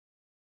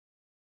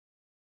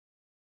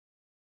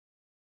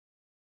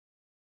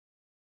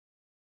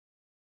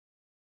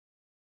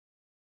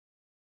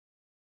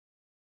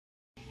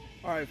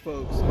Alright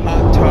folks,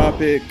 Hot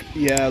Topic.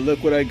 Yeah,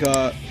 look what I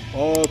got.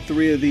 All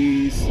three of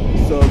these.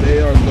 So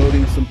they are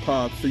loading some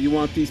pops. So you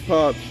want these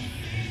pops?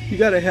 You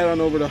gotta head on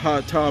over to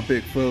Hot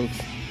Topic, folks.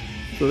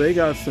 So they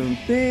got some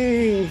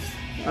things.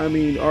 I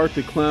mean, Art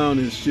the Clown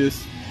is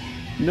just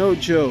no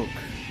joke.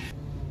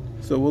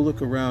 So we'll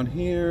look around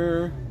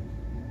here.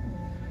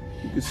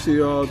 You can see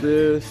all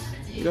this.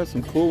 They got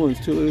some cool ones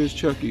too. Look at this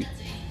Chucky.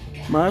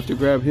 Might have to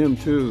grab him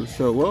too.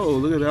 So whoa,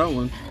 look at that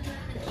one.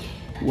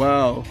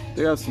 Wow,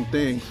 they got some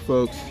things,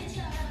 folks.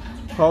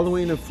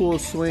 Halloween in full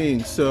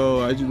swing,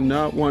 so I do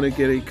not want to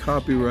get a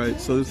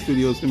copyright, so this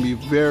video is going to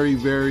be very,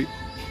 very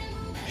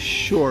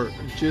short,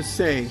 just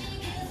saying.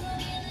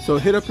 So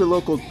hit up your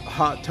local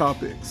Hot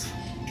Topics,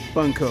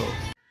 Funko.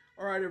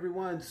 Alright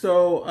everyone,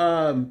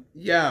 so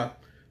yeah,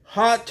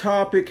 Hot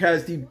Topic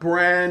has the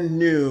brand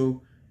new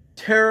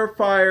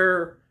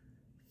Terrifier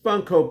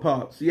Funko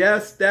Pops.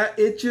 Yes,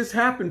 it just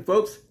happened,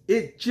 folks.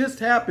 It just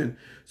happened.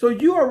 So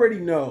you already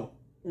know.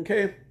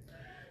 Okay,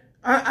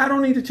 I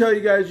don't need to tell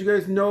you guys. You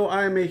guys know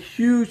I am a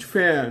huge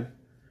fan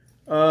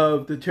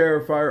of the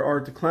Terrifier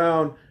Art the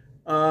Clown.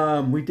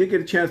 We did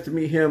get a chance to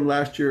meet him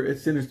last year at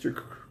Sinister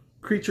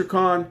Creature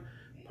Con.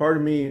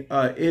 Pardon me.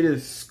 It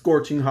is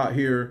scorching hot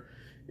here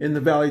in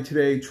the valley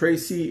today.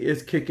 Tracy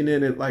is kicking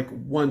in at like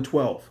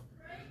 112.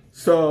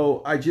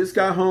 So I just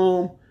got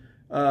home,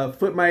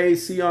 put my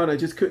AC on. I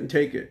just couldn't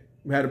take it.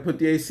 We had to put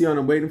the AC on.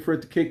 I'm waiting for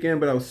it to kick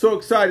in, but I was so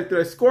excited that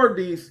I scored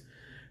these.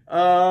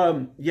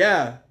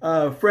 Yeah,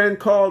 a friend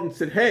called and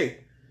said,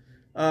 hey,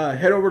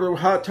 head over to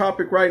Hot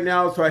Topic right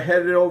now. So I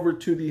headed over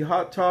to the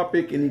Hot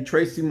Topic in the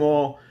Tracy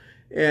Mall,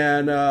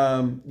 and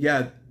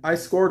yeah, I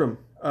scored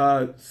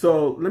them.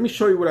 So let me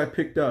show you what I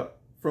picked up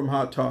from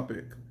Hot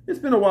Topic. It's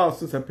been a while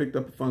since I picked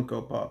up a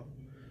Funko Pop.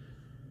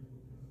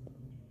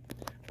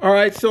 All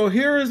right, so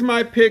here is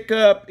my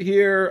pickup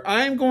here.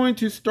 I'm going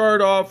to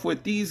start off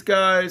with these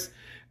guys.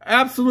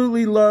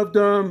 Absolutely loved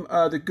them.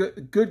 The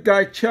good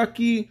guy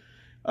Chucky.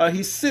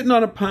 He's sitting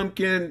on a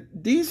pumpkin.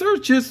 These are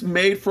just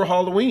made for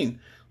Halloween.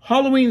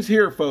 Halloween's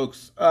here,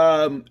 folks.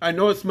 I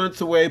know it's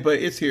months away, but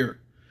it's here.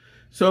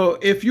 So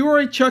if you're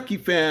a Chucky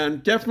fan,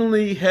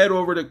 definitely head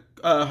over to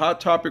Hot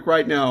Topic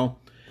right now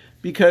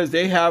because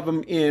they have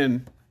them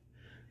in.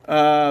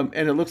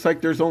 And it looks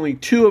like there's only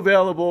 2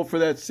 available for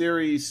that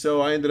series,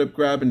 so I ended up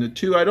grabbing the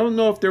 2. I don't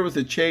know if there was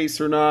a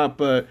chase or not,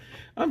 but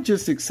I'm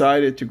just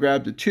excited to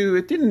grab the 2.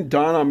 It didn't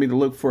dawn on me to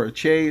look for a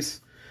chase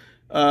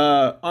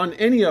on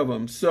any of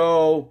them.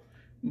 So,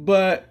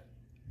 but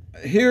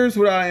here's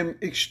what I am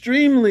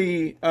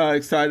extremely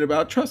excited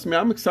about. Trust me,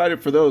 I'm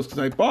excited for those because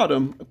I bought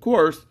them, of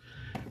course.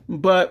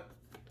 But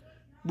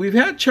we've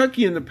had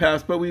Chucky in the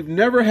past, but we've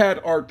never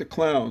had Art the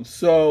Clown.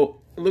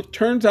 So it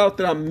turns out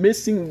that I'm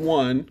missing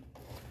one.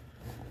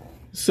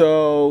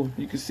 So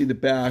you can see the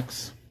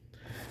backs.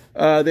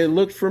 They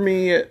looked for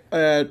me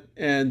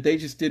and they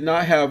just did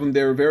not have them.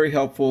 They were very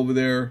helpful over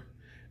there.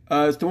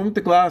 It's the one with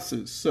the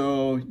glasses.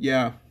 So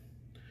yeah.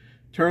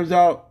 Turns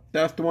out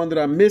that's the one that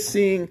I'm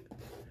missing.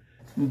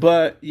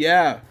 But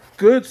yeah,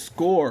 good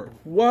score.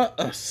 What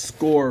a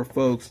score,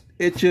 folks.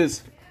 It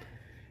just,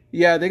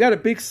 yeah, they got a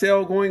big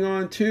sale going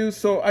on too.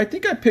 So I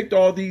think I picked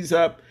all these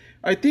up.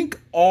 I think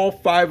all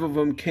 5 of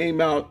them came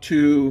out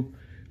to,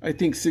 I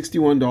think,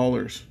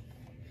 $61.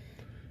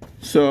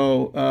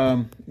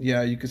 So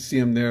yeah, you can see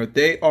them there.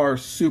 They are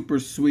super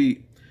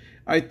sweet.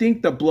 I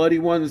think the bloody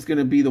one is going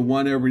to be the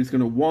one everybody's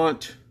going to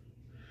want.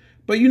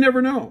 But you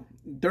never know.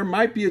 There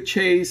might be a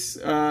chase.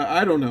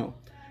 I don't know.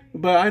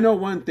 But I know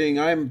one thing.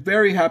 I'm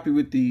very happy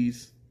with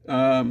these.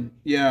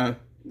 Yeah.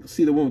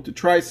 See the one with the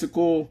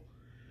tricycle.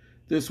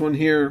 This one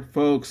here,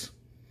 folks.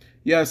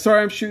 Yeah,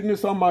 sorry I'm shooting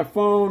this on my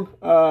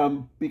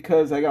phone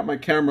because I got my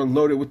camera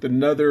loaded with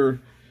another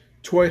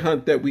toy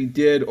hunt that we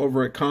did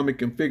over at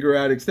Comic and Figure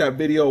Addicts. That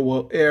video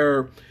will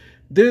air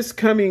this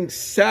coming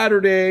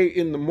Saturday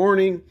in the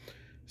morning.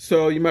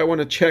 So you might want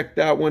to check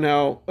that one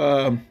out.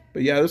 But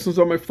yeah, this one's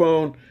on my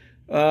phone.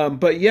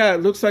 But yeah,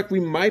 it looks like we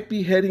might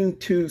be heading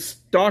to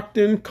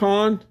Stockton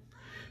Con.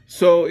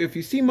 So if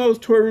you see Moe's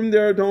Toy Room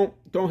there, don't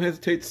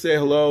hesitate to say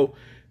hello.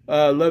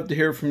 Love to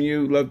hear from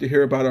you. Love to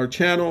hear about our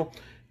channel.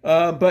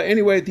 But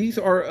anyway, these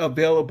are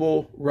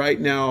available right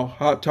now.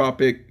 Hot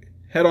Topic.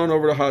 Head on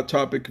over to Hot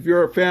Topic if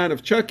you're a fan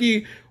of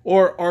Chucky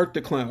or Art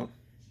the Clown.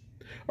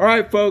 All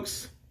right,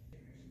 folks.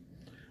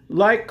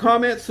 Like,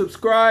 comment,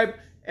 subscribe,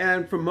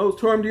 and from Moe's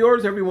Toy Room to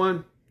yours,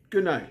 everyone.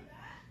 Good night.